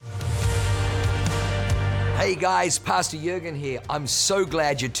Hey guys, Pastor Jürgen here. I'm so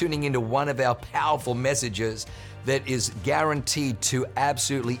glad you're tuning into one of our powerful messages that is guaranteed to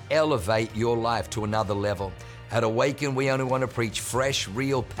absolutely elevate your life to another level. At Awaken, we only want to preach fresh,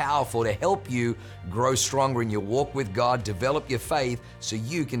 real, powerful to help you grow stronger in your walk with God, develop your faith so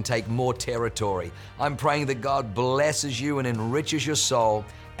you can take more territory. I'm praying that God blesses you and enriches your soul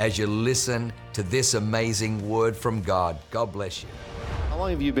as you listen to this amazing word from God. God bless you. How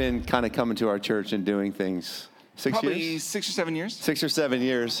long have you been kind of coming to our church and doing things? Probably 6 or 7 years. 6 or 7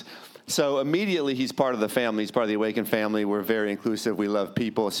 years. So immediately he's part of the family. He's part of the Awaken family. We're very inclusive. We love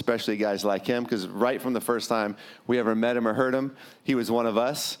people, especially guys like him, because right from the first time we ever met him or heard him, he was one of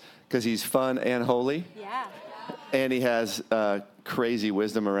us because he's fun and holy. Yeah. And he has crazy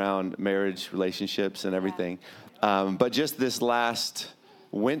wisdom around marriage, relationships, and everything. But just this last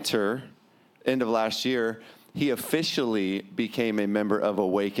winter, end of last year, he officially became a member of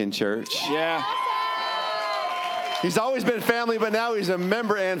Awaken Church. Yeah. He's always been family, but now he's a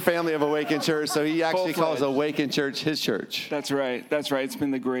member and family of Awaken Church, so he actually calls Awaken Church his church. That's right. That's right. It's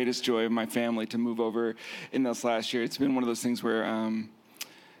been the greatest joy of my family to move over in this last year. It's been one of those things where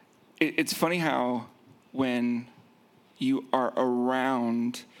it's funny how when you are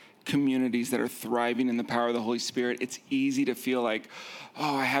around communities that are thriving in the power of the Holy Spirit, it's easy to feel like,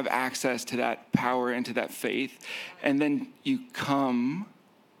 oh, I have access to that power and to that faith. And then you come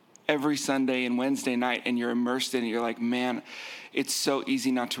every Sunday and Wednesday night and you're immersed in it. You're like, man, it's so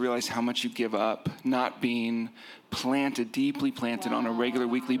easy not to realize how much you give up not being planted, deeply planted on a regular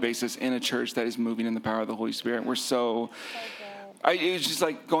weekly basis in a church that is moving in the power of the Holy Spirit. We're it was just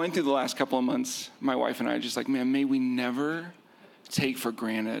like going through the last couple of months, my wife and I are just like, man, may we never take for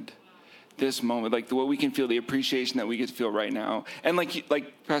granted this moment, like what we can feel, the appreciation that we get to feel right now. And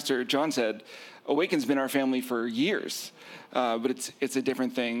like Pastor John said, Awaken's been our family for years, but it's a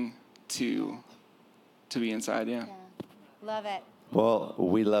different thing to be inside, yeah. Love it. Well,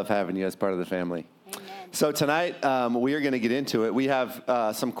 we love having you as part of the family. Amen. So tonight, we are going to get into it. We have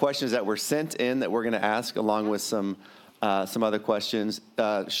some questions that were sent in that we're going to ask, along with some other questions.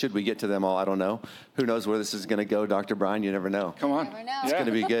 Should we get to them all? I don't know. Who knows where this is going to go, Dr. Brian? You never know. Come on. Never know. It's going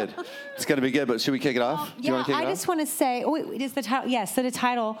to be good. It's going to be good, but should we kick it off? Do you want to kick it off? I just want to say, is the title? Yes, so the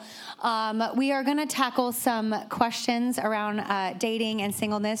title. We are going to tackle some questions around dating and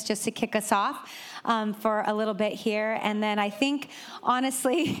singleness just to kick us off for a little bit here. And then I think,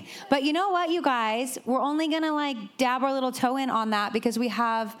 honestly, but you know what, you guys? We're only going to dab our little toe in on that because we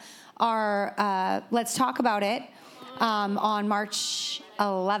have our Let's Talk About It on March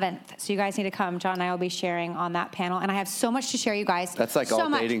 11th. So you guys need to come. John and I will be sharing on that panel. And I have so much to share, you guys. That's like all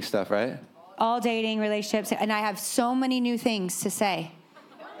dating stuff, right? All dating, relationships. And I have so many new things to say.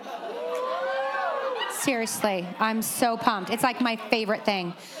 Seriously, I'm so pumped. It's like my favorite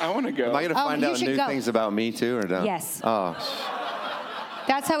thing. I want to go. Am I going to find out new things about me too, or no? Yes. Oh.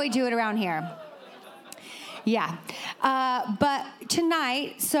 That's how we do it around here. Yeah. But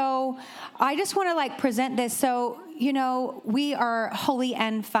tonight, so I just want to present this. So, we are holy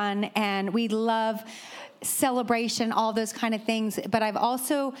and fun and we love celebration, all those kind of things. But I've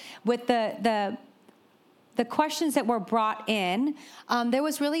also, with the questions that were brought in, there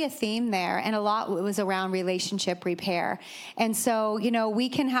was really a theme there, and a lot was around relationship repair. And so, we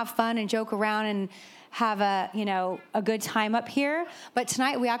can have fun and joke around and have a good time up here. But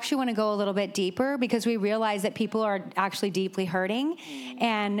tonight we actually want to go a little bit deeper because we realize that people are actually deeply hurting.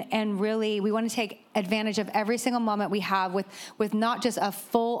 And really we want to take advantage of every single moment we have with not just a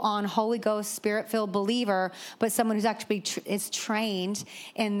full-on Holy Ghost, Spirit-filled believer, but someone who's actually is trained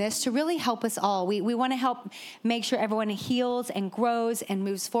in this to really help us all. We want to help make sure everyone heals and grows and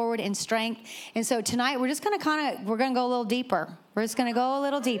moves forward in strength. And so tonight we're just going to we're going to go a little deeper. We're just going to go a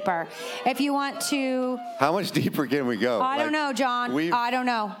little deeper. If you want to... How much deeper can we go? I don't know, John. I don't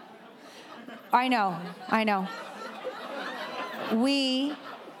know. I know.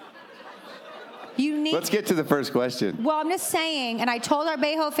 Let's get to the first question. Well, I'm just saying, and I told our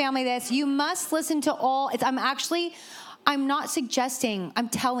Bejo family this, you must listen to all... I'm not suggesting, I'm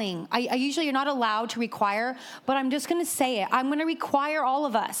telling. I usually, you're not allowed to require, but I'm just going to say it. I'm going to require all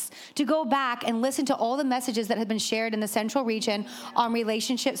of us to go back and listen to all the messages that have been shared in the Central region on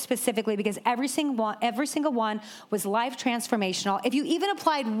relationships specifically, because every single one was life transformational. If you even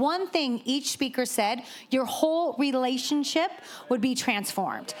applied one thing each speaker said, your whole relationship would be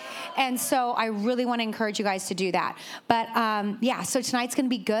transformed. And so I really want to encourage you guys to do that. But so tonight's going to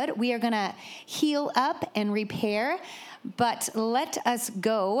be good. We are going to heal up and repair. But let us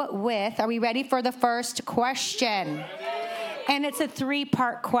go with, are we ready for the first question? And it's a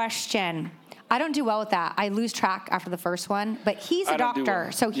 3-part question. I don't do well with that. I lose track after the first one, but he's a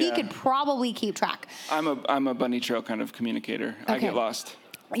doctor, so he could probably keep track. I'm a bunny trail kind of communicator. Okay. I get lost.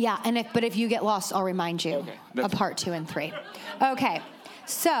 Yeah, but if you get lost, I'll remind you of part 2 and 3. Okay,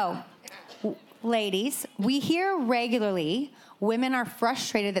 so ladies, we hear regularly women are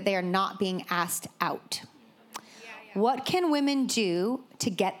frustrated that they are not being asked out. What can women do to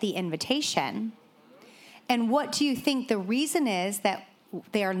get the invitation? And what do you think the reason is that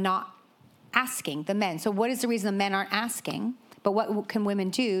they are not asking, the men? So what is the reason the men aren't asking? But what can women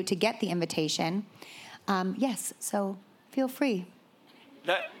do to get the invitation? Yes, so feel free.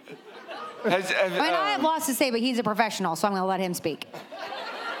 I have lots to say, but he's a professional, so I'm going to let him speak.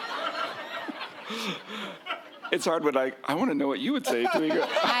 It's hard, but I want to know what you would say.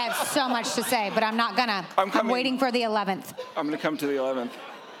 I have so much to say, but I'm not going to. I'm waiting for the 11th. I'm going to come to the 11th.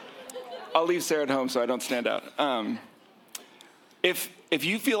 I'll leave Sarah at home so I don't stand out. If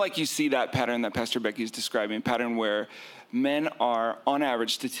you feel like you see that pattern that Pastor Becky is describing, a pattern where men are, on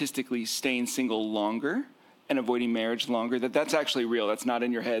average, statistically staying single longer and avoiding marriage longer, that's actually real. That's not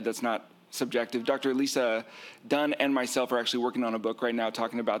in your head. That's not subjective. Dr. Lisa Dunn and myself are actually working on a book right now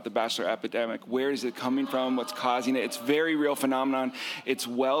talking about the bachelor epidemic. Where is it coming from? What's causing it? It's a very real phenomenon. It's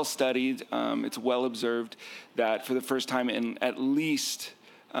well studied. It's well observed that for the first time in at least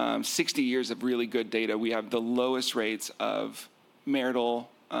 60 years of really good data, we have the lowest rates of marital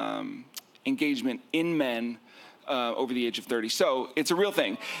engagement in men over the age of 30. So it's a real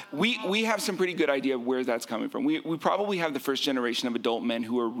thing. We have some pretty good idea of where that's coming from. We probably have the first generation of adult men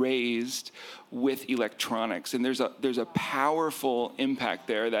who are raised with electronics, and there's a powerful impact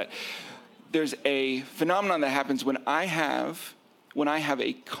there. That there's a phenomenon that happens when I have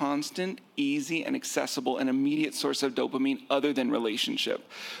a constant, easy, and accessible and immediate source of dopamine other than relationship.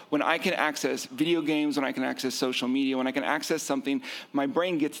 When I can access video games, when I can access social media, when I can access something, my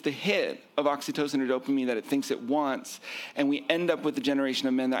brain gets the hit of oxytocin or dopamine that it thinks it wants, and we end up with a generation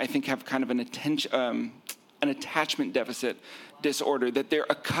of men that I think have kind of an attachment deficit disorder, that they're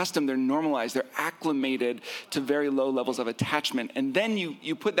accustomed, they're normalized, they're acclimated to very low levels of attachment. And then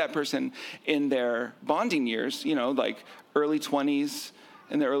you put that person in their bonding years, like early 20s,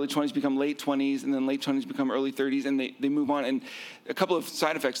 and their early 20s become late 20s, and then late 20s become early 30s, and they move on. And a couple of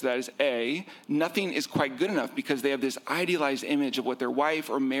side effects of that is, A, nothing is quite good enough because they have this idealized image of what their wife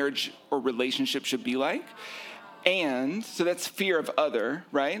or marriage or relationship should be like. And so that's fear of other,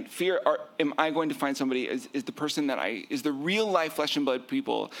 right? Am I going to find somebody, is the person is the real life flesh and blood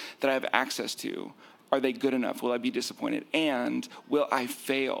people that I have access to, are they good enough? Will I be disappointed? And will I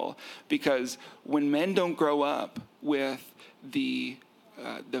fail? Because when men don't grow up with the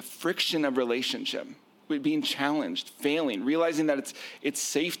friction of relationship, with being challenged, failing, realizing that it's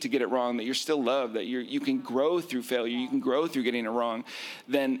safe to get it wrong, that you're still loved, that you can grow through failure, you can grow through getting it wrong,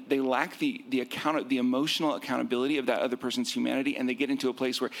 then they lack the emotional accountability of that other person's humanity, and they get into a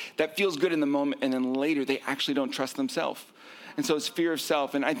place where that feels good in the moment, and then later they actually don't trust themselves. And so it's fear of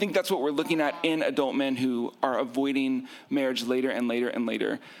self. And I think that's what we're looking at in adult men who are avoiding marriage later and later and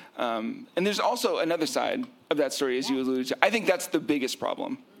later. And there's also another side of that story, as you alluded to. I think that's the biggest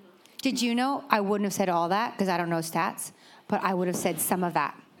problem. Did you know I wouldn't have said all that because I don't know stats, but I would have said some of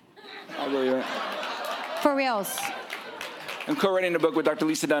that. I believe it. For reals. I'm co-writing a book with Dr.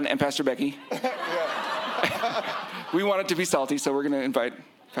 Lisa Dunn and Pastor Becky. We want it to be salty, so we're going to invite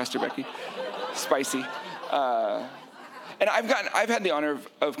Pastor Becky. Spicy. And I've had the honor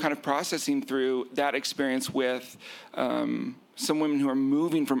of kind of processing through that experience with some women who are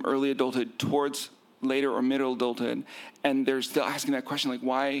moving from early adulthood towards later or middle adulthood, and they're still asking that question, like,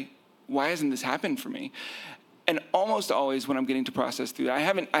 why hasn't this happened for me? And almost always when I'm getting to process through that, I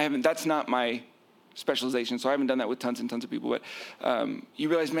haven't. That's not my specialization, so I haven't done that with tons and tons of people. But you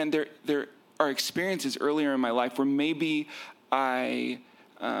realize, man, there are experiences earlier in my life where maybe I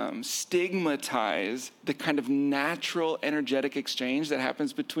stigmatize the kind of natural, energetic exchange that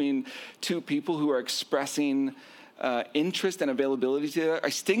happens between two people who are expressing interest and availability to that. I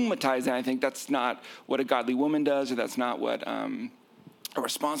stigmatize that. I think that's not what a godly woman does, or that's not what a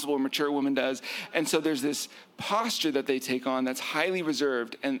responsible, mature woman does. And so there's this posture that they take on that's highly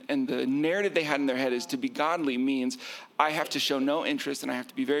reserved, and the narrative they had in their head is to be godly means I have to show no interest, and I have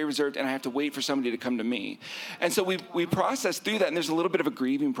to be very reserved, and I have to wait for somebody to come to me. And so we process through that, and there's a little bit of a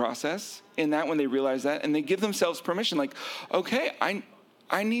grieving process in that when they realize that, and they give themselves permission, like, okay,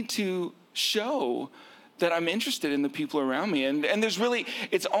 I need to show that I'm interested in the people around me. And there's really,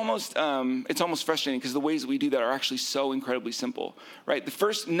 it's almost frustrating because the ways that we do that are actually so incredibly simple, right? The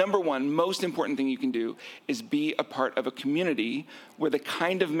first, number one, most important thing you can do is be a part of a community where the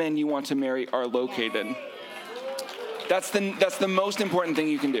kind of men you want to marry are located. That's the most important thing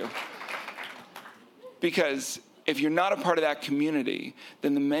you can do. Because if you're not a part of that community,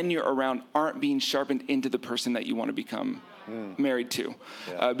 then the men you're around aren't being sharpened into the person that you want to become married to.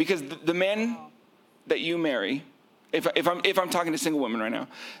 Yeah. Because the man that you marry, if I'm talking to single women right now,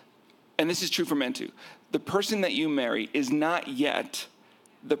 and this is true for men too, the person that you marry is not yet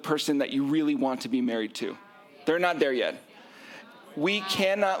the person that you really want to be married to. They're not there yet. We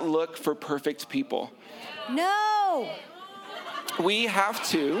cannot look for perfect people. No. We have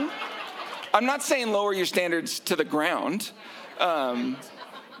to. I'm not saying lower your standards to the ground. That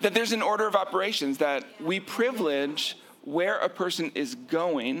there's an order of operations that we privilege where a person is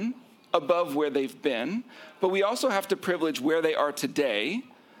going above where they've been, but we also have to privilege where they are today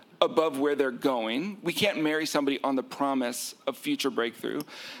above where they're going. We can't marry somebody on the promise of future breakthrough.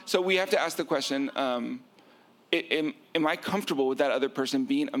 So we have to ask the question, am I comfortable with that other person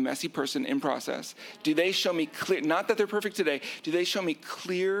being a messy person in process? Do they show me clear, not that they're perfect today, do they show me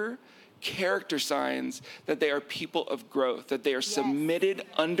clear character signs that they are people of growth, that they are submitted,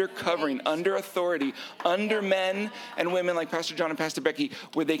 under covering, under authority, under men and women like Pastor John and Pastor Becky,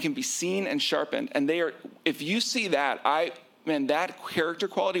 where they can be seen and sharpened. And they are, if you see that, that character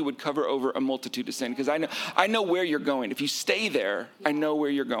quality would cover over a multitude of sin, because I know where you're going. If you stay there, I know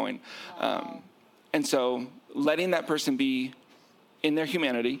where you're going. And so letting that person be in their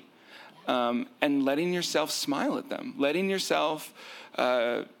humanity, and letting yourself smile at them, letting yourself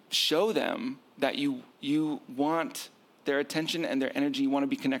show them that you want their attention and their energy. You want to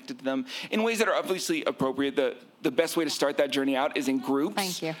be connected to them in ways that are obviously appropriate. The best way to start that journey out is in groups.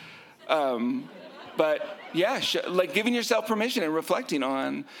 Thank you. But yeah, like giving yourself permission and reflecting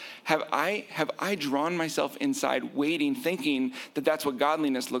on, have I drawn myself inside, waiting, thinking that that's what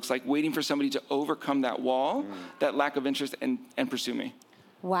godliness looks like, waiting for somebody to overcome that wall, that lack of interest, and pursue me.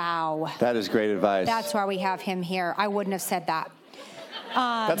 Wow. That is great advice. That's why we have him here. I wouldn't have said that.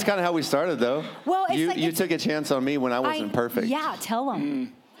 That's kind of how we started, though. Well, you took a chance on me when I wasn't perfect. Yeah, tell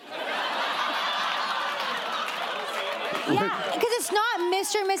him. Yeah, because it's not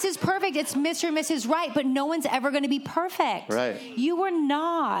Mr. and Mrs. Perfect. It's Mr. and Mrs. Right, but no one's ever going to be perfect. Right. You were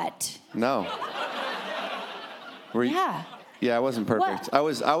not. No. Yeah. Yeah, I wasn't perfect.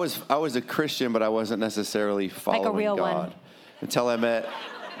 What? I was a Christian, but I wasn't necessarily following like a real God one. Until I met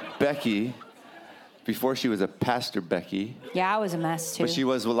Becky. Before she was a Pastor Becky. Yeah, I was a mess too. But she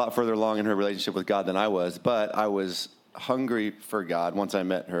was a lot further along in her relationship with God than I was. But I was hungry for God once I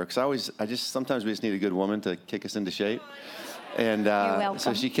met her. Because sometimes we just need a good woman to kick us into shape. And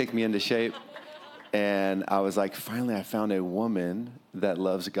so she kicked me into shape. And I was like, finally, I found a woman that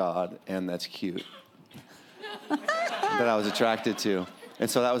loves God and that's cute. That I was attracted to. And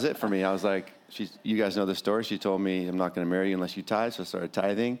so that was it for me. I was like, you guys know the story. She told me, I'm not going to marry you unless you tithe. So I started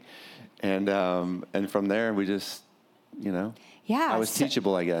tithing. And from there, we just, Yeah, I was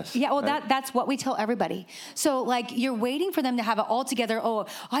teachable, I guess. Yeah, well, that's what we tell everybody. So, like, you're waiting for them to have it all together. Oh,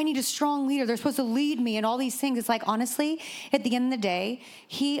 I need a strong leader. They're supposed to lead me and all these things. It's like, honestly, at the end of the day,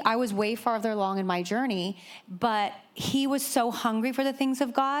 I was way farther along in my journey, but he was so hungry for the things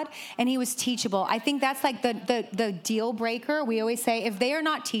of God, and he was teachable. I think that's like the deal breaker. We always say, if they are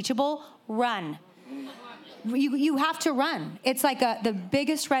not teachable, run. You have to run. It's like the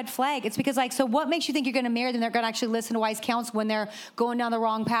biggest red flag. It's because, like, so what makes you think you're going to marry them? They're going to actually listen to wise counsel when they're going down the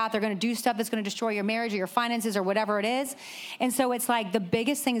wrong path. They're going to do stuff that's going to destroy your marriage or your finances or whatever it is. And so it's like the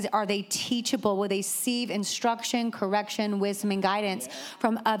biggest thing is, are they teachable? Will they receive instruction, correction, wisdom, and guidance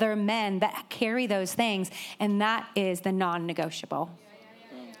from other men that carry those things? And that is the non-negotiable.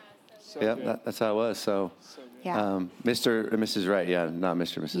 Yeah, that's how it was. So. Yeah. Mr. and Mrs. Right, yeah, not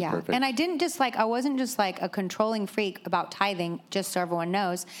Mr. and Mrs. Perfect. And I wasn't just like a controlling freak about tithing, just so everyone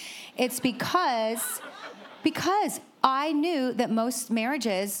knows. It's because I knew that most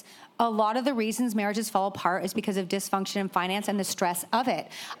marriages, a lot of the reasons marriages fall apart is because of dysfunction in finance and the stress of it.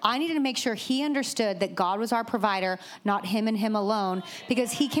 I needed to make sure he understood that God was our provider, not him and him alone,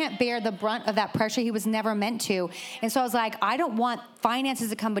 because he can't bear the brunt of that pressure. He was never meant to. And so I was like, I don't want finances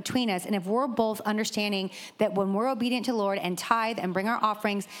to come between us. And if we're both understanding that when we're obedient to the Lord and tithe and bring our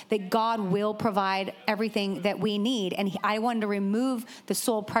offerings, that God will provide everything that we need. And I wanted to remove the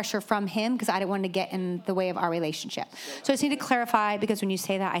soul pressure from him because I didn't want to get in the way of our relationship. So I just need to clarify, because when you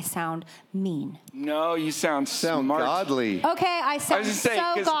say that, I sound mean. No, you sound smart. Godly. Okay, I sound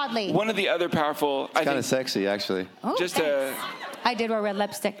so godly. One of the other powerful... It's kind of sexy, actually. Oh, I did wear red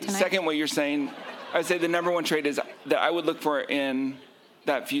lipstick tonight. Second, what you're saying, I'd say the number one trait is that I would look for in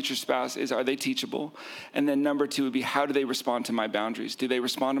that future spouse is, are they teachable? And then number two would be, how do they respond to my boundaries? Do they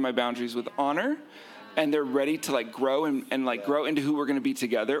respond to my boundaries with honor? And they're ready to like grow and like grow into who we're going to be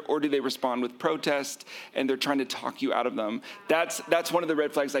together, or do they respond with protest and they're trying to talk you out of them? That's one of the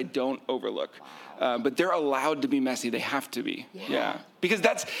red flags I don't overlook. but they're allowed to be messy. They have to be. Yeah. Because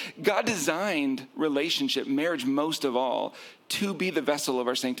God designed relationship, marriage most of all, to be the vessel of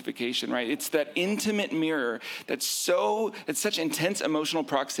our sanctification, right? It's that intimate mirror it's such intense emotional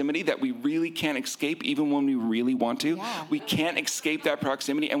proximity that we really can't escape even when we really want to. Yeah. We can't escape that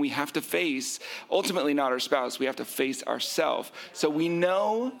proximity, and we have to face, ultimately not our spouse, we have to face ourselves. So we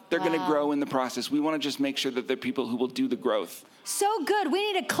know they're going to grow in the process. We want to just make sure that they're people who will do the growth. So good.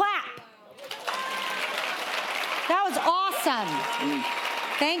 We need a clap. That was awesome.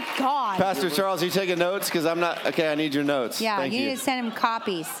 Thank God. Pastor Charles, are you taking notes? Because I'm not. Okay, I need your notes. Yeah, Thank you need to send him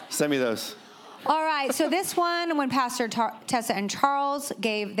copies. Send me those. All right, so this one, when Pastor Tessa and Charles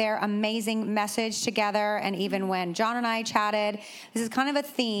gave their amazing message together, and even when John and I chatted, this is kind of a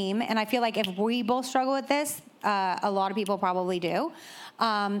theme, and I feel like if we both struggle with this, a lot of people probably do.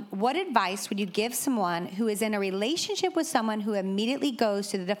 What advice would you give someone who is in a relationship with someone who immediately goes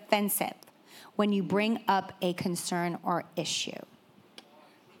to the defensive when you bring up a concern or issue?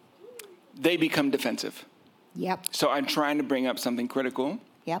 They become defensive. Yep. So I'm trying to bring up something critical.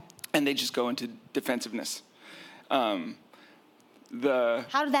 Yep. And they just go into defensiveness. How did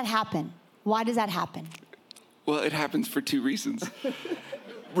that happen? Why does that happen? Well, it happens for two reasons.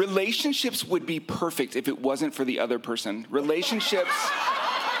 Relationships would be perfect if it wasn't for the other person. Relationships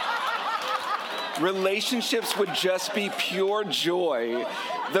would just be pure joy.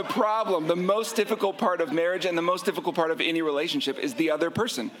 The problem, the most difficult part of marriage and the most difficult part of any relationship is the other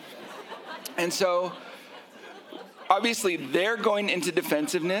person. And so, obviously, they're going into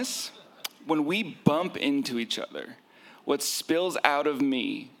defensiveness. When we bump into each other, what spills out of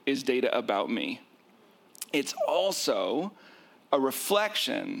me is data about me. It's also a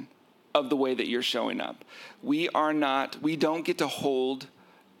reflection of the way that you're showing up. We don't get to hold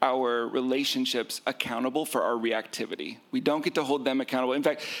our relationships accountable for our reactivity. We don't get to hold them accountable. In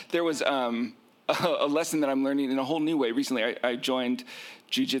fact, there was a lesson that I'm learning in a whole new way recently. I joined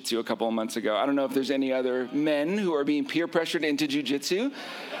jiu-jitsu a couple of months ago. I don't know if there's any other men who are being peer pressured into jiu-jitsu.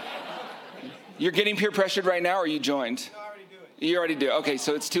 You're getting peer pressured right now, or you joined? No, I already do it. You already do? Okay,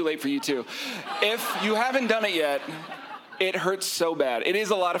 so it's too late for you too. If you haven't done it yet, it hurts so bad. It is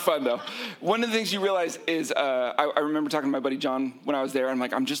a lot of fun, though. One of the things you realize is, I remember talking to my buddy John when I was there. I'm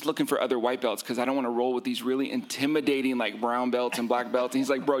like, I'm just looking for other white belts because I don't want to roll with these really intimidating like brown belts and black belts. And he's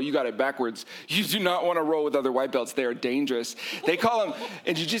like, bro, you got it backwards. You do not want to roll with other white belts. They are dangerous. They call them,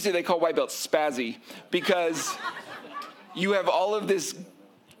 in jiu-jitsu, they call white belts spazzy because you have all of this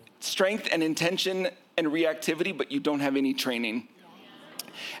strength and intention and reactivity, but you don't have any training.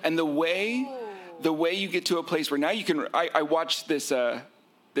 And the way you get to a place where now you can, I watched this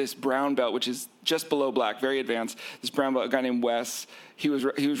brown belt, which is just below black, very advanced. This brown belt, a guy named Wes, he was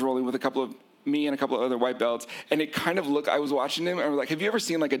rolling with me and a couple of other white belts, and it kind of looked, I was watching him, and I was like, have you ever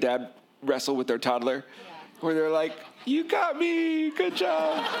seen like a dad wrestle with their toddler? Yeah. Where they're like, you got me, good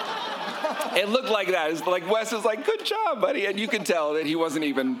job. It looked like that. It's like Wes was like, good job, buddy, and you could tell that he wasn't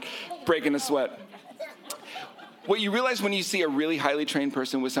even breaking a sweat. What you realize when you see a really highly trained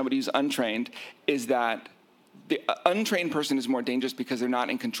person with somebody who's untrained is that the untrained person is more dangerous because they're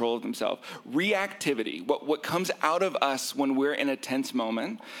not in control of themselves. Reactivity, what comes out of us when we're in a tense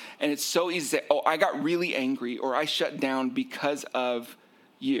moment, and it's so easy to say, oh, I got really angry, or I shut down because of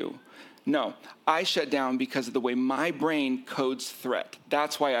you. No, I shut down because of the way my brain codes threat.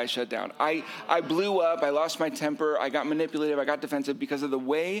 That's why I shut down. I blew up, I lost my temper, I got manipulative, I got defensive because of the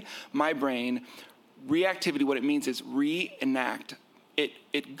way my brain. Reactivity, what it means is reenact.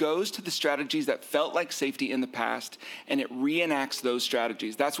 It goes to the strategies that felt like safety in the past, and it reenacts those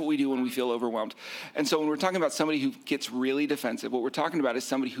strategies. That's what we do when we feel overwhelmed. And so when we're talking about somebody who gets really defensive, what we're talking about is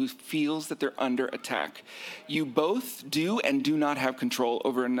somebody who feels that they're under attack. You both do and do not have control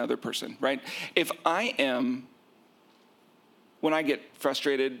over another person, right? When I get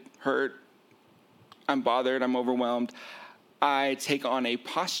frustrated, hurt, I'm bothered, I'm overwhelmed, I take on a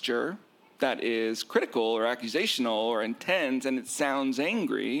posture that is critical or accusational or intense, and it sounds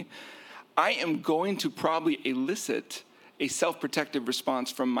angry, I am going to probably elicit a self-protective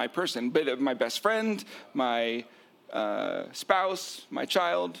response from my person, but my best friend, my spouse, my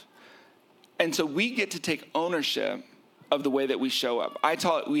child. And so we get to take ownership of the way that we show up. I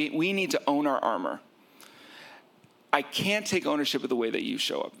taught we need to own our armor. I can't take ownership of the way that you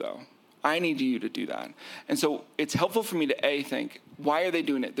show up, though. I need you to do that. And so it's helpful for me to think, why are they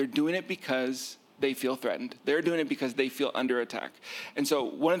doing it? They're doing it because they feel threatened. They're doing it because they feel under attack. And so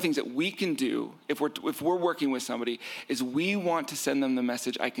one of the things that we can do if we're working with somebody is we want to send them the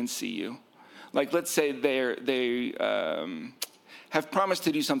message, I can see you. Like, let's say they have promised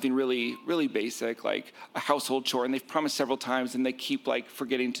to do something really, really basic, like a household chore, and they've promised several times, and they keep like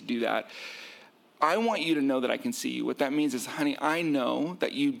forgetting to do that. I want you to know that I can see you. What that means is, honey, I know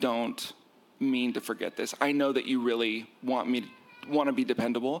that you don't mean to forget this. I know that you really want to be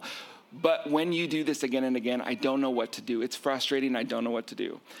dependable. But when you do this again and again, I don't know what to do. It's frustrating. I don't know what to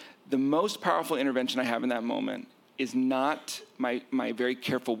do. The most powerful intervention I have in that moment is not my very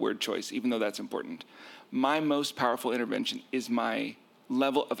careful word choice, even though that's important. My most powerful intervention is my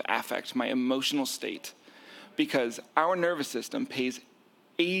level of affect, my emotional state, because our nervous system pays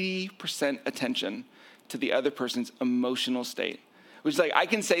 80% attention to the other person's emotional state, which is like, I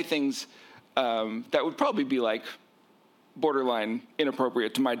can say things that would probably be like borderline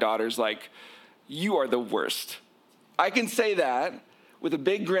inappropriate to my daughters, like, you are the worst. I can say that with a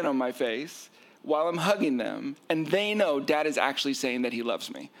big grin on my face while I'm hugging them, and they know Dad is actually saying that he loves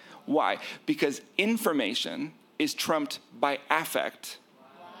me. Why? Because information is trumped by affect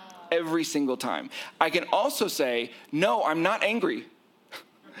every single time. I can also say, no, I'm not angry.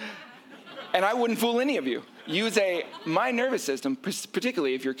 And I wouldn't fool any of you. My nervous system,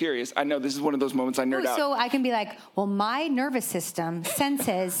 particularly if you're curious, I know this is one of those moments I nerd out. So I can be like, well, my nervous system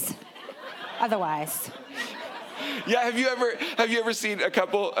senses otherwise. Yeah, have you ever seen a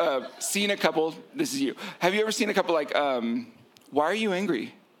couple, this is you. Have you ever seen a couple like, why are you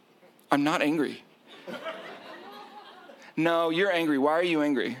angry? I'm not angry. No, you're angry. Why are you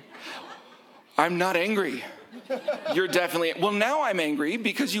angry? I'm not angry. You're definitely, well, now I'm angry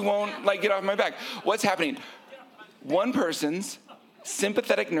because you won't get off my back. What's happening? One person's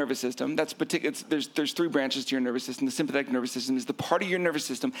sympathetic nervous system, there's three branches to your nervous system. The sympathetic nervous system is the part of your nervous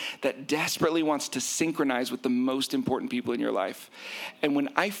system that desperately wants to synchronize with the most important people in your life. And when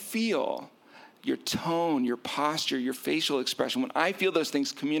I feel your tone, your posture, your facial expression, when I feel those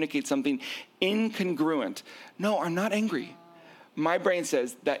things communicate something incongruent, no, I'm not angry. My brain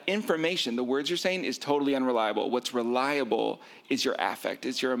says that information, the words you're saying, is totally unreliable. What's reliable is your affect,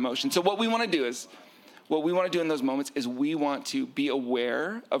 is your emotion. So what we want to do in those moments is we want to be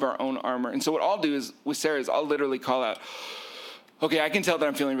aware of our own armor. And so what I'll do is, with Sarah, is I'll literally call out, okay, I can tell that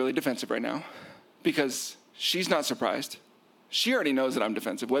I'm feeling really defensive right now because she's not surprised. She already knows that I'm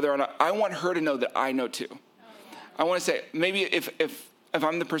defensive, whether or not I want her to know that I know too. I want to say, maybe if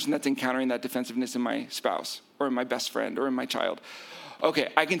I'm the person that's encountering that defensiveness in my spouse or in my best friend or in my child, okay,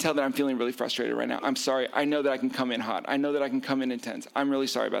 I can tell that I'm feeling really frustrated right now. I'm sorry. I know that I can come in hot. I know that I can come in intense. I'm really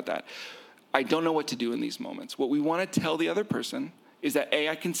sorry about that. I don't know what to do in these moments. What we want to tell the other person is that A,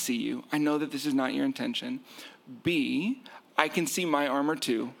 I can see you. I know that this is not your intention. B, I can see my armor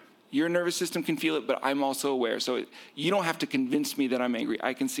too. Your nervous system can feel it, but I'm also aware. So you don't have to convince me that I'm angry.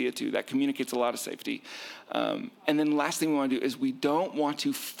 I can see it too. That communicates a lot of safety. And then the last thing we want to do is we don't want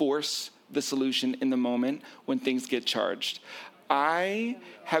to force the solution in the moment when things get charged. I've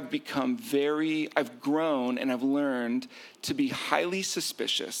grown and I've learned to be highly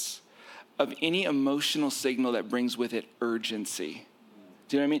suspicious of any emotional signal that brings with it urgency.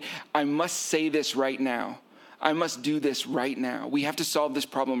 Do you know what I mean? I must say this right now. I must do this right now. We have to solve this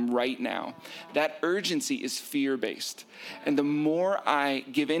problem right now. That urgency is fear-based. And the more I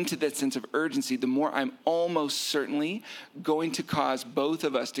give into that sense of urgency, the more I'm almost certainly going to cause both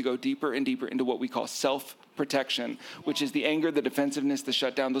of us to go deeper and deeper into what we call self-protection, which is the anger, the defensiveness, the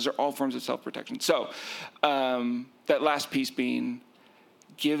shutdown. Those are all forms of self-protection. So that last piece being,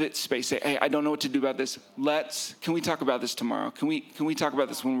 give it space. Say, hey, I don't know what to do about this. Can we talk about this tomorrow? Can we talk about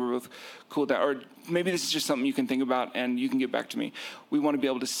this when we're both cooled down? Or maybe this is just something you can think about and you can get back to me. We want to be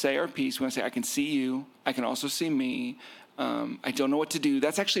able to say our piece. We want to say, I can see you. I can also see me. I don't know what to do.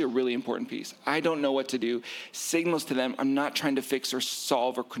 That's actually a really important piece. I don't know what to do. Signals to them, I'm not trying to fix or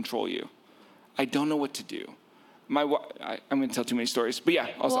solve or control you. I don't know what to do. I'm going to tell too many stories, but yeah,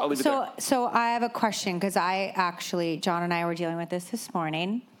 I'll leave it there. So I have a question because John and I were dealing with this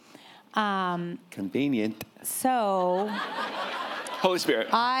morning. Convenient. So Holy Spirit.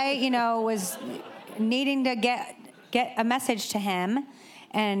 I, was needing to get a message to him,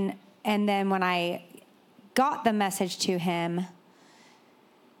 and then when I got the message to him,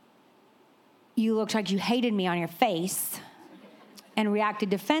 you looked like you hated me on your face and reacted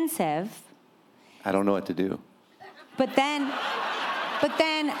defensive. I don't know what to do. But then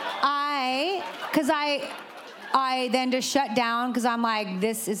I then just shut down because I'm like,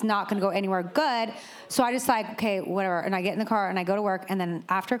 this is not going to go anywhere good. So I just okay, whatever. And I get in the car and I go to work. And then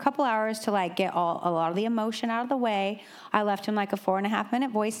after a couple hours to get a lot of the emotion out of the way, I left him a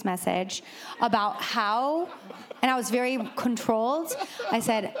 4.5-minute voice message about how, and I was very controlled. I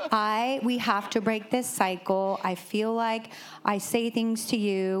said, we have to break this cycle. I feel like I say things to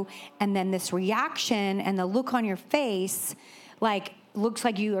you, and then this reaction and the look on your face, looks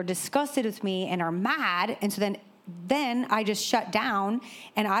like you are disgusted with me and are mad. And so then I just shut down,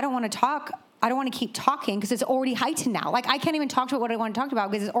 and I don't want to talk I don't want to keep talking because it's already heightened now. Like, I can't even talk about what I want to talk about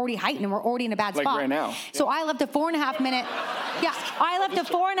because it's already heightened and we're already in a bad spot. Like right now. So I left a 4.5 minute, I left a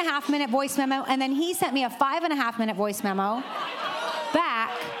 4.5 minute voice memo, and then he sent me a 5.5 minute voice memo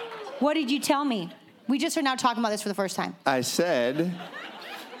back. What did you tell me? We just are now talking about this for the first time. I said,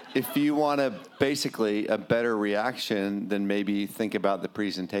 if you want basically a better reaction, then maybe think about the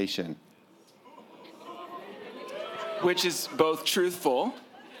presentation. Which is both truthful.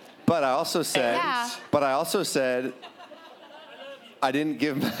 But I also said, I didn't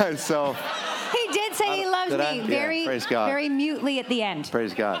give myself. He did say he loves me very mutely at the end.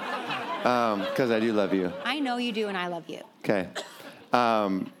 Praise God. Because I do love you. I know you do, and I love you. Okay.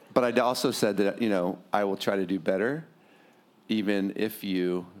 But I also said that, I will try to do better, even if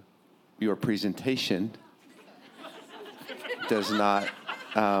your presentation does not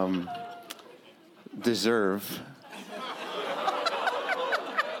deserve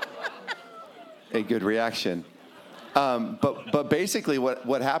a good reaction. But basically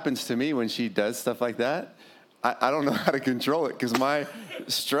what happens to me when she does stuff like that, I don't know how to control it because my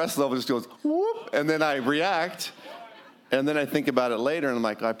stress level just goes whoop, and then I react, and then I think about it later, and I'm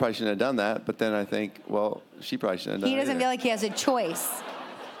like, I probably shouldn't have done that. But then I think, well, she probably shouldn't have done it. He doesn't feel like he has a choice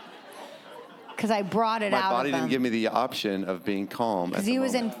because I brought it out of him. My body didn't give me the option of being calm. Because he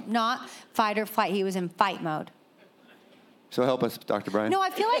was in not fight or flight. He was in fight mode. So help us, Dr. Brian. No, I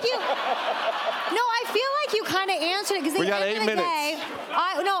feel like you kind of answered it because we got 8 minutes.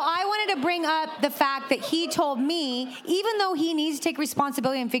 I wanted to bring up the fact that he told me, even though he needs to take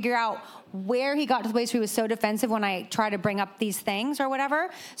responsibility and figure out where he got to the place where he was so defensive when I try to bring up these things or whatever.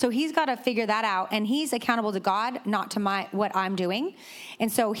 So he's got to figure that out, and he's accountable to God, not to what I'm doing.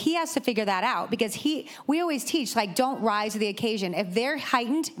 And so he has to figure that out because we always teach, like, don't rise to the occasion. If they're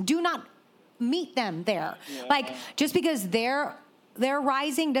heightened, do not meet them there. Yeah. Like, just because they're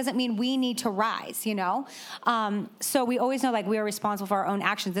rising doesn't mean we need to rise, So we always know, like, we are responsible for our own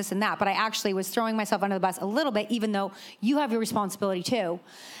actions, this and that. But I actually was throwing myself under the bus a little bit, even though you have your responsibility too,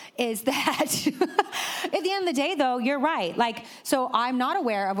 is that at the end of the day, though, you're right. Like, so I'm not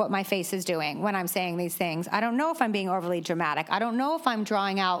aware of what my face is doing when I'm saying these things. I don't know if I'm being overly dramatic. I don't know if I'm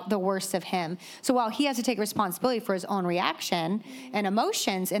drawing out the worst of him. So while he has to take responsibility for his own reaction and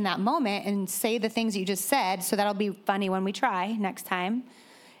emotions in that moment and say the things you just said, so that'll be funny when we try next time.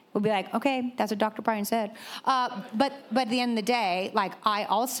 We'll be like, okay, that's what Dr. Brian said. But at the end of the day, like, I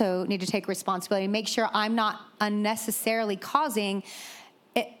also need to take responsibility and make sure I'm not unnecessarily causing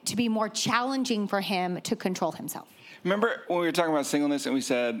it to be more challenging for him to control himself. Remember when we were talking about singleness and we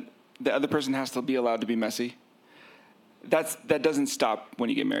said the other person has to be allowed to be messy? That doesn't stop when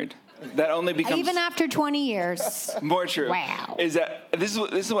you get married. That only becomes... Even after 20 years. More true. Wow. Is that this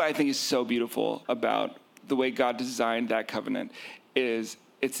is what I think is so beautiful about the way God designed that covenant is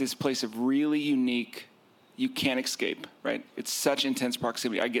it's this place of really unique, you can't escape, right? It's such intense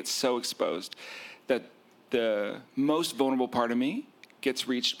proximity. I get so exposed that the most vulnerable part of me gets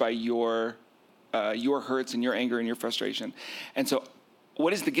reached by your hurts and your anger and your frustration. And so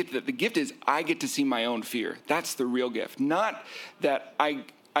what is the gift? The gift is I get to see my own fear. That's the real gift. Not that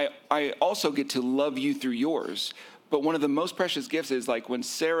I also get to love you through yours. But one of the most precious gifts is, like, when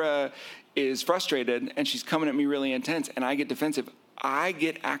Sarah is frustrated and she's coming at me really intense and I get defensive, I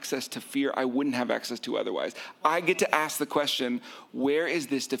get access to fear I wouldn't have access to otherwise. I get to ask the question, where is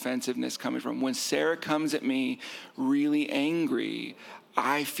this defensiveness coming from? When Sarah comes at me really angry,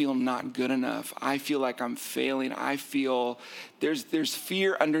 I feel not good enough. I feel like I'm failing. I feel there's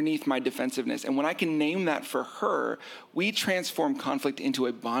fear underneath my defensiveness. And when I can name that for her, we transform conflict into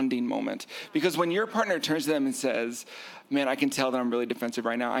a bonding moment. Because when your partner turns to them and says, man, I can tell that I'm really defensive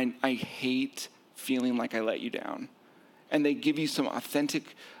right now. I hate feeling like I let you down. And they give you some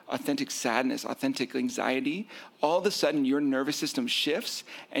authentic sadness, authentic anxiety, all of a sudden your nervous system shifts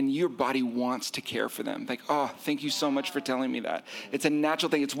and your body wants to care for them. Like, oh, thank you so much for telling me that. It's a natural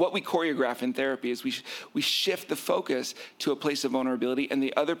thing. It's what we choreograph in therapy is we shift the focus to a place of vulnerability, and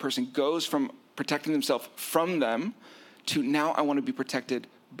the other person goes from protecting themselves from them to now I want to be protected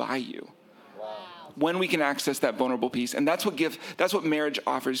by you. When we can access that vulnerable piece. And that's what marriage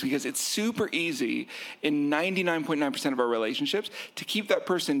offers, because it's super easy in 99.9% of our relationships to keep that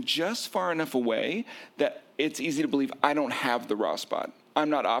person just far enough away that it's easy to believe I don't have the raw spot. I'm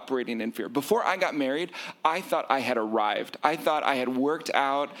not operating in fear. Before I got married, I thought I had arrived. I thought I had worked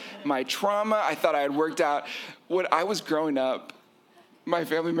out my trauma. I thought I had worked out when I was growing up. My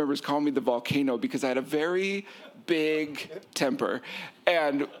family members called me the volcano because I had a very big temper.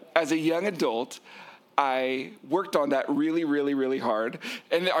 And as a young adult, I worked on that really, really, really hard.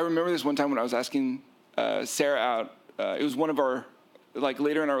 And I remember this one time when I was asking Sarah out. It was one of our like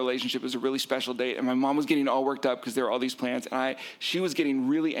later in our relationship, it was a really special date, and my mom was getting all worked up because there were all these plans, and she was getting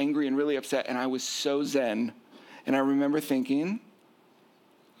really angry and really upset, and I was so zen. And I remember thinking,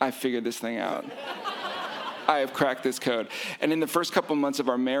 I figured this thing out. I have cracked this code. And in the first couple months of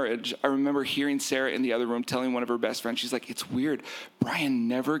our marriage, I remember hearing Sarah in the other room telling one of her best friends, she's like, it's weird, Brian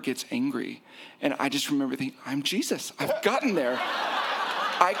never gets angry. And I just remember thinking, I'm Jesus. I've gotten there.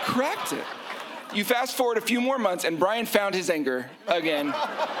 I cracked it. You fast forward a few more months, and Brian found his anger again,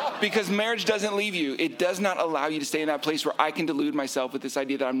 because marriage doesn't leave you. It does not allow you to stay in that place where I can delude myself with this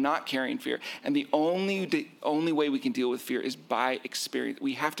idea that I'm not carrying fear. And the only way we can deal with fear is by experience.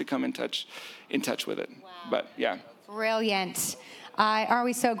 We have to come in touch with it. Wow. But yeah. Brilliant. Are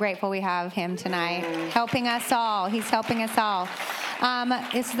we so grateful we have him tonight, helping us all. He's helping us all.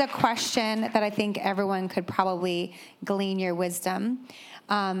 This is the question that I think everyone could probably glean your wisdom.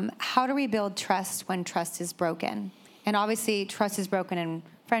 How do we build trust when trust is broken? And obviously, trust is broken in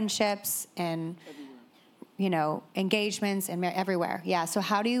friendships and, engagements and everywhere. Yeah. So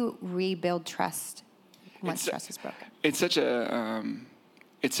how do you rebuild trust once trust is broken? It's such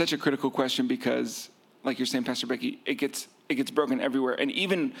a critical question because, like you're saying, Pastor Becky, it gets broken everywhere, and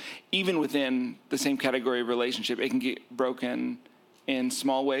even within the same category of relationship, it can get broken in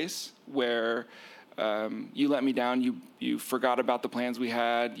small ways where. You let me down, you forgot about the plans we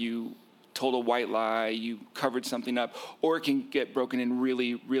had, you told a white lie, you covered something up, or it can get broken in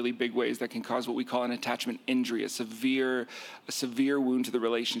really, really big ways that can cause what we call an attachment injury, a severe wound to the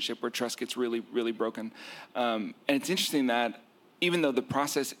relationship where trust gets really, really broken. And it's interesting that even though the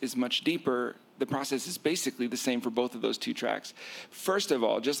process is much deeper, the process is basically the same for both of those two tracks. First of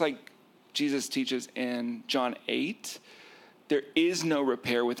all, just like Jesus teaches in John 8, there is no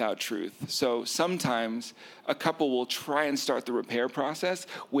repair without truth. So sometimes a couple will try and start the repair process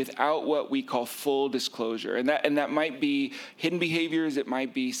without what we call full disclosure. And that might be hidden behaviors, it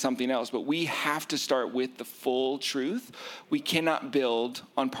might be something else, but we have to start with the full truth. We cannot build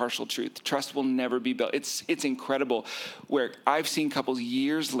on partial truth. Trust will never be built. It's incredible where I've seen couples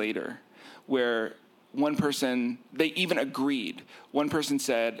years later where one person, they even agreed. One person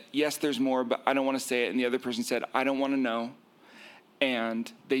said, yes, there's more, but I don't want to say it. And the other person said, I don't want to know.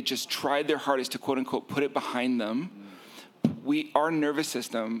 And they just tried their hardest to, quote unquote, put it behind them. Our nervous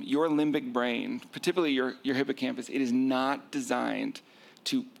system, your limbic brain, particularly your hippocampus, it is not designed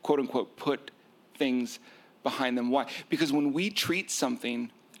to, quote unquote, put things behind them. Why? Because when we treat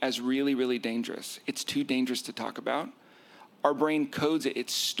something as really, really dangerous, it's too dangerous to talk about. Our brain codes it, it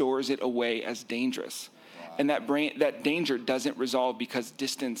stores it away as dangerous. And that danger doesn't resolve because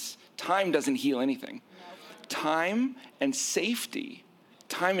time doesn't heal anything. Time and safety,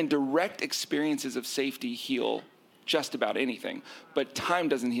 time and direct experiences of safety heal just about anything, but time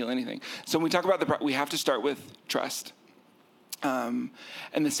doesn't heal anything. So when we talk about we have to start with trust. And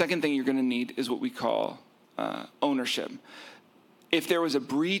the second thing you're going to need is what we call ownership. If there was a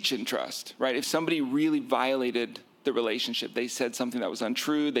breach in trust, right? If somebody really violated the relationship, they said something that was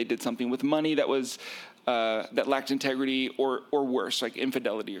untrue, they did something with money that was that lacked integrity, or worse, like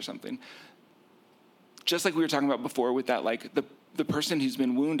infidelity or something. Just like we were talking about before with that, like the person who's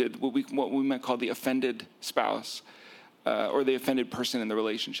been wounded, what we might call the offended spouse or the offended person in the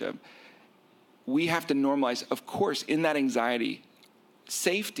relationship, we have to normalize, of course, in that anxiety,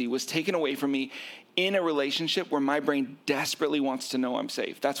 safety was taken away from me in a relationship where my brain desperately wants to know I'm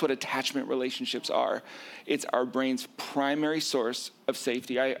safe. That's what attachment relationships are. It's our brain's primary source of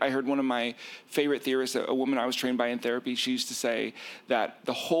safety. I heard one of my favorite theorists, a woman I was trained by in therapy, she used to say that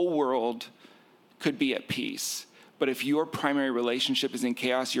the whole world could be at peace. But if your primary relationship is in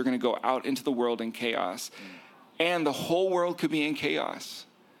chaos, you're going to go out into the world in chaos. And the whole world could be in chaos.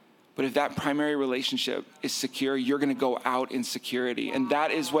 But if that primary relationship is secure, you're going to go out in security. And that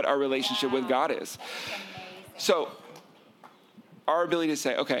is what our relationship with God is. So our ability to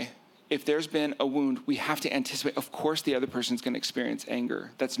say, okay, if there's been a wound, we have to anticipate, of course, the other person's going to experience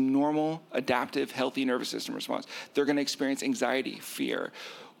anger. That's normal, adaptive, healthy nervous system response. They're going to experience anxiety, fear.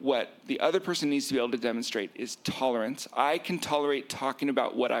 What the other person needs to be able to demonstrate is tolerance. I can tolerate talking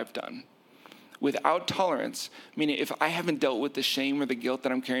about what I've done. Without tolerance, meaning if I haven't dealt with the shame or the guilt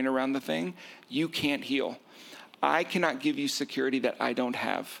that I'm carrying around the thing, you can't heal. I cannot give you security that I don't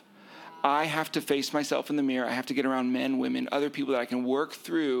have. I have to face myself in the mirror. I have to get around men, women, other people that I can work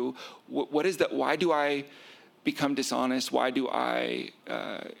through. What is that? Why do I become dishonest? Why do I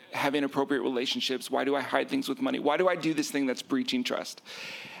have inappropriate relationships? Why do I hide things with money? Why do I do this thing that's breaching trust?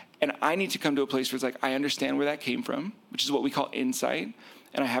 And I need to come to a place where it's like, I understand where that came from, which is what we call insight,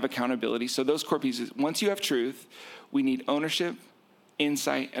 and I have accountability. So those core pieces, once you have truth, we need ownership,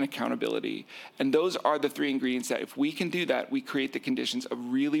 insight, and accountability. And those are the three ingredients that if we can do that, we create the conditions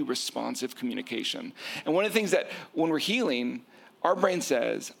of really responsive communication. And one of the things that when we're healing, our brain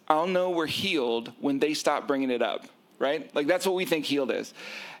says, I'll know we're healed when they stop bringing it up, right? Like that's what we think healed is.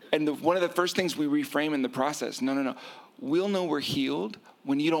 And one of the first things we reframe in the process, no. We'll know we're healed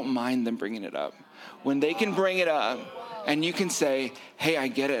when you don't mind them bringing it up. When they can bring it up and you can say, hey, I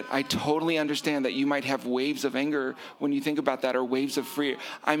get it. I totally understand that you might have waves of anger when you think about that, or waves of fear.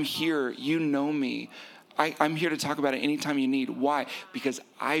 I'm here. You know me. I'm here to talk about it anytime you need. Why? Because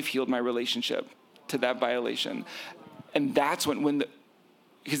I've healed my relationship to that violation. And that's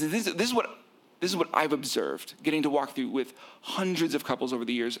because this is what I've observed, getting to walk through with hundreds of couples over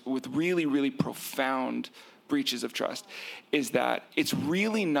the years with really, really profound breaches of trust, is that it's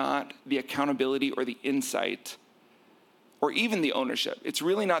really not the accountability or the insight or even the ownership. It's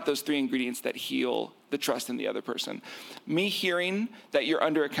really not those three ingredients that heal the trust in the other person. Me hearing that you're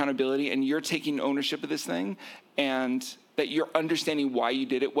under accountability and you're taking ownership of this thing, and that you're understanding why you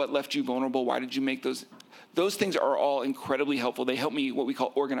did it, what left you vulnerable, why did you make those things are all incredibly helpful. They help me, what we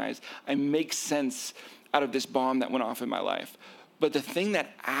call organize. I make sense out of this bomb that went off in my life. But the thing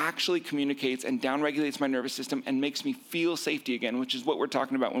that actually communicates and downregulates my nervous system and makes me feel safety again, which is what we're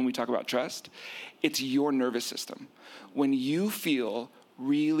talking about when we talk about trust, it's your nervous system. When you feel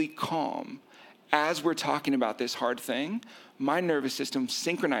really calm as we're talking about this hard thing, my nervous system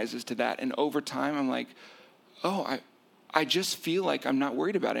synchronizes to that. And over time, I'm like, oh, I just feel like I'm not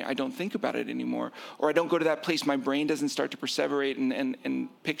worried about it. I don't think about it anymore. Or I don't go to that place. My brain doesn't start to perseverate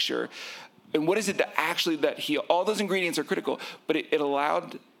and picture. And what is it that heal? All those ingredients are critical, but it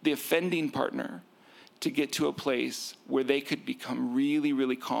allowed the offending partner to get to a place where they could become really,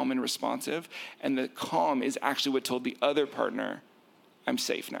 really calm and responsive. And the calm is actually what told the other partner, I'm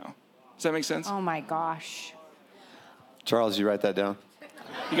safe now. Does that make sense? Oh my gosh. Charles, you write that down?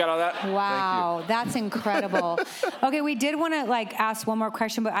 You got all that? Wow, that's incredible. Okay, we did want to ask one more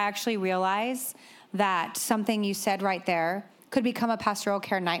question, but I actually realized that something you said right there could become a pastoral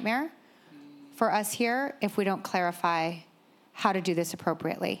care nightmare for us here if we don't clarify how to do this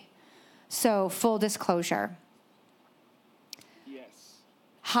appropriately. So, full disclosure. Yes.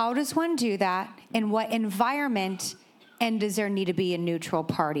 How does one do that? In what environment? And does there need to be a neutral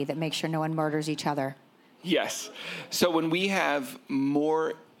party that makes sure no one murders each other? Yes. So when we have a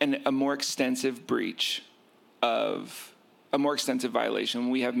more extensive breach of a more extensive violation,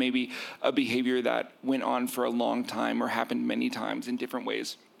 we have maybe a behavior that went on for a long time or happened many times in different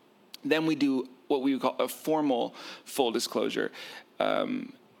ways, then we do what we would call a formal full disclosure.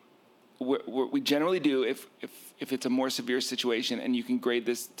 What we generally do, if it's a more severe situation, and you can grade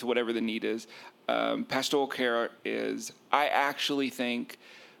this to whatever the need is, pastoral care is, I actually think,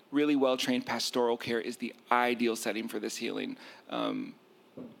 really well-trained pastoral care is the ideal setting for this healing.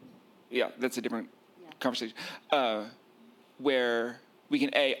 That's a different conversation. Where we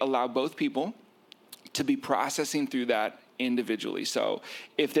can, allow both people to be processing through that individually. So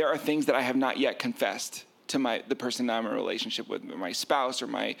if there are things that I have not yet confessed to the person I'm in a relationship with, my spouse or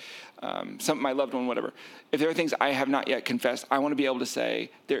my loved one, whatever. If there are things I have not yet confessed, I want to be able to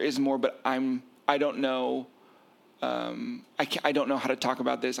say, there is more, but I don't know. I don't know how to talk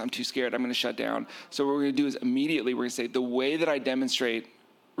about this. I'm too scared. I'm going to shut down. So what we're going to do is immediately we're going to say, the way that I demonstrate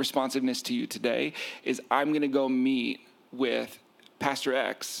responsiveness to you today is I'm going to go meet with Pastor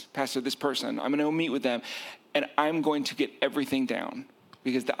X, Pastor this person. I'm going to go meet with them, and I'm going to get everything down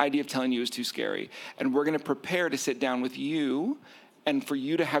because the idea of telling you is too scary. And we're going to prepare to sit down with you and for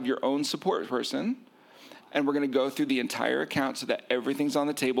you to have your own support person. And we're going to go through the entire account so that everything's on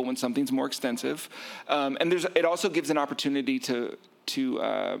the table when something's more extensive. And it also gives an opportunity to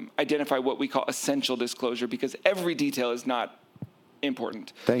identify what we call essential disclosure, because every detail is not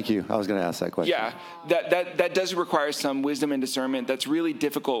important. Thank you. I was going to ask that question. Yeah, that does require some wisdom and discernment. That's really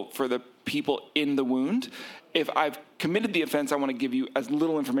difficult for the people in the wound. If I've committed the offense, I want to give you as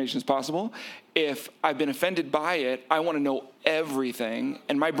little information as possible. If I've been offended by it, I want to know everything.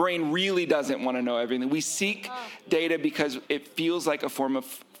 And my brain really doesn't want to know everything. We seek data because it feels like a form of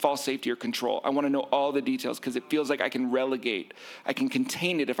false safety or control. I want to know all the details because it feels like I can relegate. I can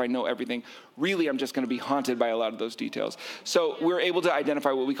contain it if I know everything. Really, I'm just going to be haunted by a lot of those details. So we're able to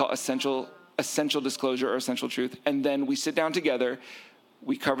identify what we call essential disclosure or essential truth. And then we sit down together,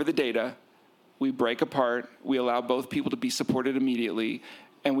 we cover the data, we break apart, we allow both people to be supported immediately,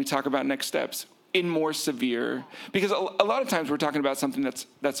 and we talk about next steps in more severe, because a lot of times we're talking about something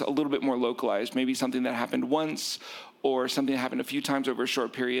that's a little bit more localized, maybe something that happened once or something that happened a few times over a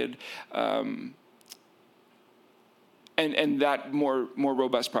short period, and that more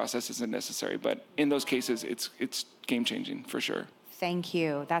robust process isn't necessary. But in those cases, it's game-changing for sure. Thank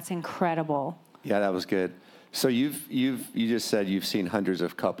you. That's incredible. Yeah, that was good. So you just said you've seen hundreds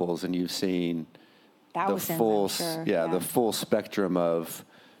of couples, and you've seen the full spectrum of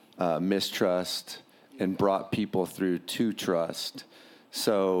mistrust, and brought people through to trust.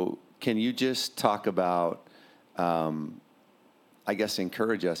 So can you just talk about, I guess,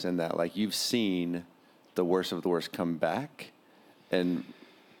 encourage us in that, like, you've seen the worst of the worst come back and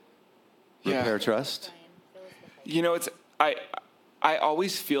repair trust? You know, I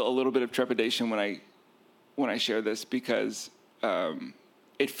always feel a little bit of trepidation when I share this, because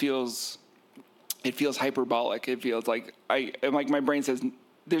it feels hyperbolic. It feels like my brain says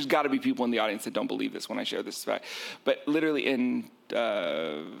there's got to be people in the audience that don't believe this when I share this fact. But literally in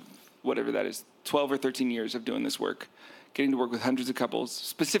whatever that is, 12 or 13 years of doing this work, getting to work with hundreds of couples,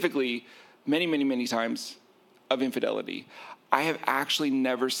 specifically many, many, many times of infidelity, I have actually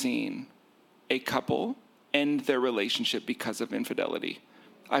never seen a couple end their relationship because of infidelity.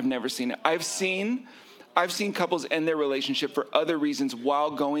 I've never seen it. I've seen couples end their relationship for other reasons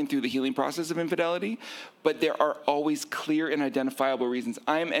while going through the healing process of infidelity, but there are always clear and identifiable reasons.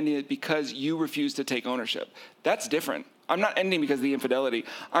 I'm ending it because you refuse to take ownership. That's different. I'm not ending because of the infidelity.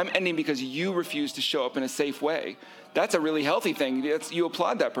 I'm ending because you refuse to show up in a safe way. That's a really healthy thing. You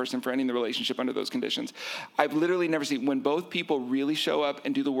applaud that person for ending the relationship under those conditions. I've literally never seen, when both people really show up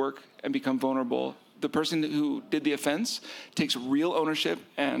and do the work and become vulnerable, the person who did the offense takes real ownership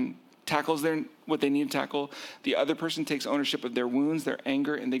and tackles what they need to tackle. The other person takes ownership of their wounds, their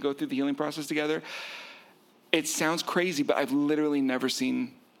anger, and they go through the healing process together. It sounds crazy, but I've literally never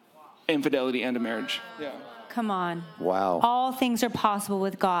seen infidelity end a marriage. Yeah. Come on. Wow. All things are possible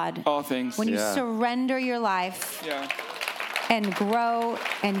with God. All things. When you surrender your life and grow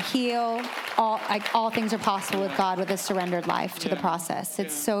and heal, all things are possible with God with a surrendered life to the process.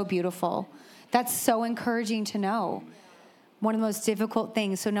 It's so beautiful. That's so encouraging to know. One of the most difficult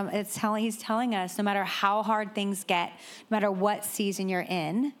things. So he's telling us, no matter how hard things get, no matter what season you're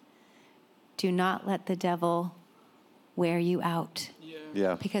in, do not let the devil wear you out.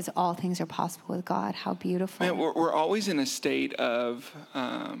 Yeah. Because all things are possible with God. How beautiful. Man, we're always in a state of,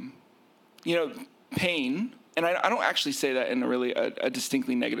 pain. And I don't actually say that in a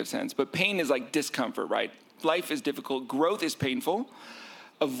distinctly negative sense, but pain is like discomfort, right? Life is difficult. Growth is painful.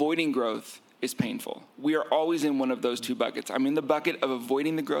 Avoiding growth is painful. We are always in one of those two buckets. I'm in the bucket of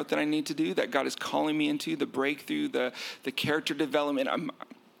avoiding the growth that I need to do, that God is calling me into, the breakthrough, the character development.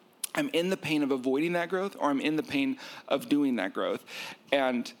 I'm in the pain of avoiding that growth, or I'm in the pain of doing that growth.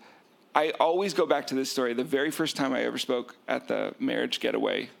 And I always go back to this story. The very first time I ever spoke at the marriage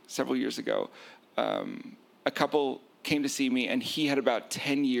getaway several years ago, a couple came to see me, and he had about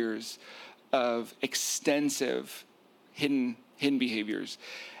 10 years of extensive hidden behaviors.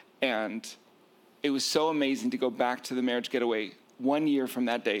 And it was so amazing to go back to the marriage getaway 1 year from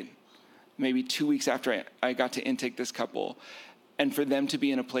that date, maybe 2 weeks after I got to intake this couple, and for them to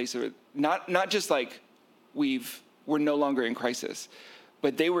be in a place of not just like we're no longer in crisis,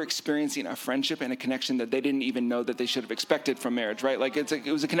 but they were experiencing a friendship and a connection that they didn't even know that they should have expected from marriage, right? Like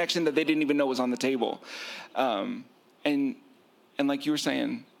it was a connection that they didn't even know was on the table. And like you were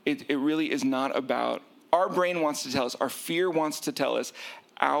saying, it really is not about, our brain wants to tell us, our fear wants to tell us,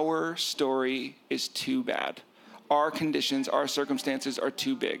 our story is too bad. Our conditions, our circumstances are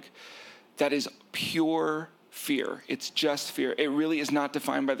too big. That is pure fear. It's just fear. It really is not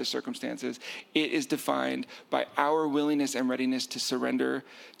defined by the circumstances. It is defined by our willingness and readiness to surrender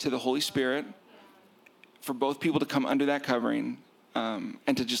to the Holy Spirit, for both people to come under that covering,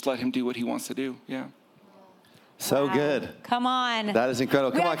 and to just let him do what he wants to do. Yeah. So good. Come on. That is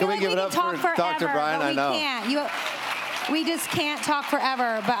incredible. Come on, can we give it up for Dr. Brian? I know. We just can't talk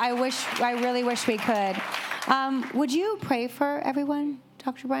forever, but I really wish we could. Would you pray for everyone,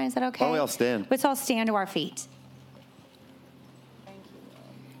 Dr. Brian? Is that okay? Why don't we all stand? Let's all stand to our feet. Thank you, Lord.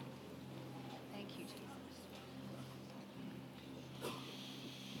 Thank you, Jesus.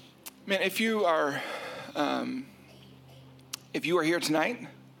 Man, if you are here tonight,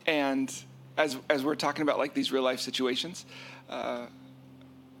 and as we're talking about like these real life situations,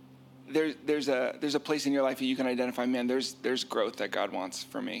 there's a place in your life that you can identify, man, there's growth that God wants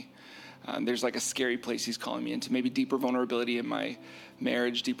for me. There's like a scary place he's calling me into, maybe deeper vulnerability in my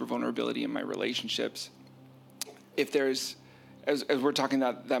marriage, deeper vulnerability in my relationships. If there's, as we're talking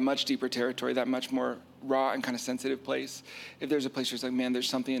that much deeper territory, that much more raw and kind of sensitive place, if there's a place where it's like, man, there's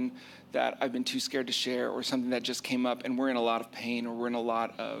something that I've been too scared to share, or something that just came up and we're in a lot of pain, or we're in a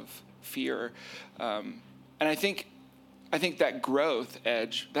lot of fear. And I think that growth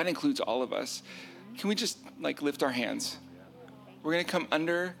edge, that includes all of us. Can we just like lift our hands? We're going to come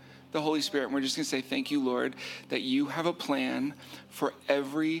under the Holy Spirit, and we're just going to say, thank you, Lord, that you have a plan for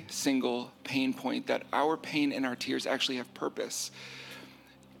every single pain point, that our pain and our tears actually have purpose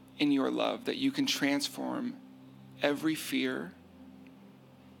in your love, that you can transform every fear,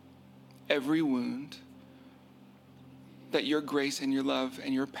 every wound, that your grace and your love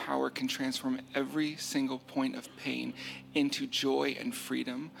and your power can transform every single point of pain into joy and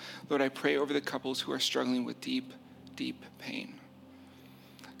freedom. Lord, I pray over the couples who are struggling with deep, deep pain.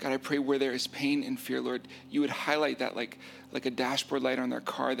 God, I pray where there is pain and fear, Lord, you would highlight that like a dashboard light on their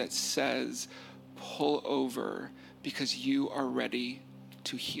car that says, pull over because you are ready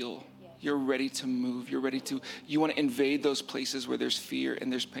to heal. You're ready to move. You want to invade those places where there's fear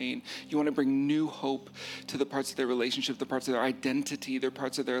and there's pain. You want to bring new hope to the parts of their relationship, the parts of their identity, the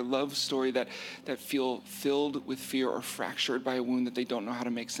parts of their love story that feel filled with fear or fractured by a wound that they don't know how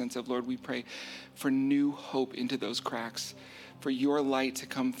to make sense of. Lord, we pray for new hope into those cracks, for your light to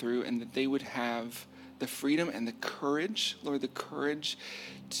come through, and that they would have the freedom and the courage, Lord, the courage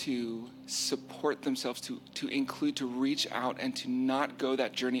to support themselves, to include, to reach out, and to not go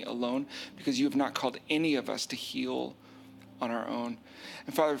that journey alone, because you have not called any of us to heal on our own.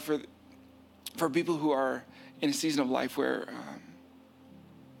 And Father, for people who are in a season of life where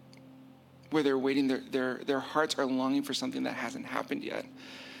they're waiting, their hearts are longing for something that hasn't happened yet,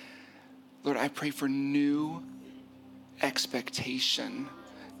 Lord, I pray for new expectation,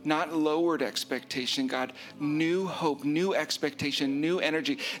 not lowered expectation, God, new hope, new expectation, new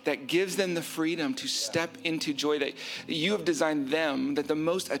energy that gives them the freedom to step into joy that you have designed them, that the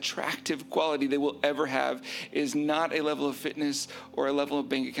most attractive quality they will ever have is not a level of fitness or a level of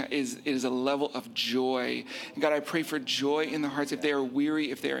bank account, it is a level of joy. And God, I pray for joy in their hearts if they are weary,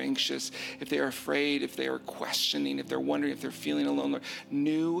 if they are anxious, if they are afraid, if they are questioning, if they're wondering, if they're feeling alone, Lord,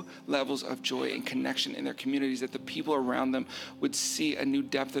 new levels of joy and connection in their communities, that the people around them would see a new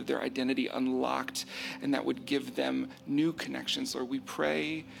depth of their identity unlocked, and that would give them new connections. Lord, we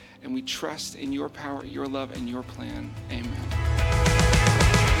pray and we trust in your power, your love, and your plan. Amen.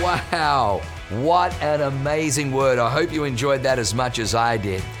 Wow, what an amazing word. I hope you enjoyed that as much as I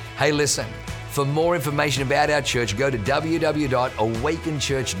did. Hey, listen, for more information about our church, go to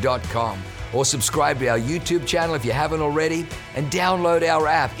www.awakenchurch.com or subscribe to our YouTube channel if you haven't already, and download our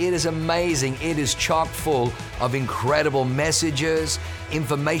app. It is amazing. It is chock full of incredible messages,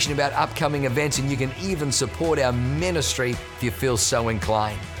 information about upcoming events, and you can even support our ministry if you feel so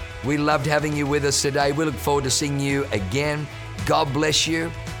inclined. We loved having you with us today. We look forward to seeing you again. God bless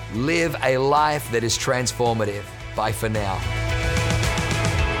you. Live a life that is transformative. Bye for now.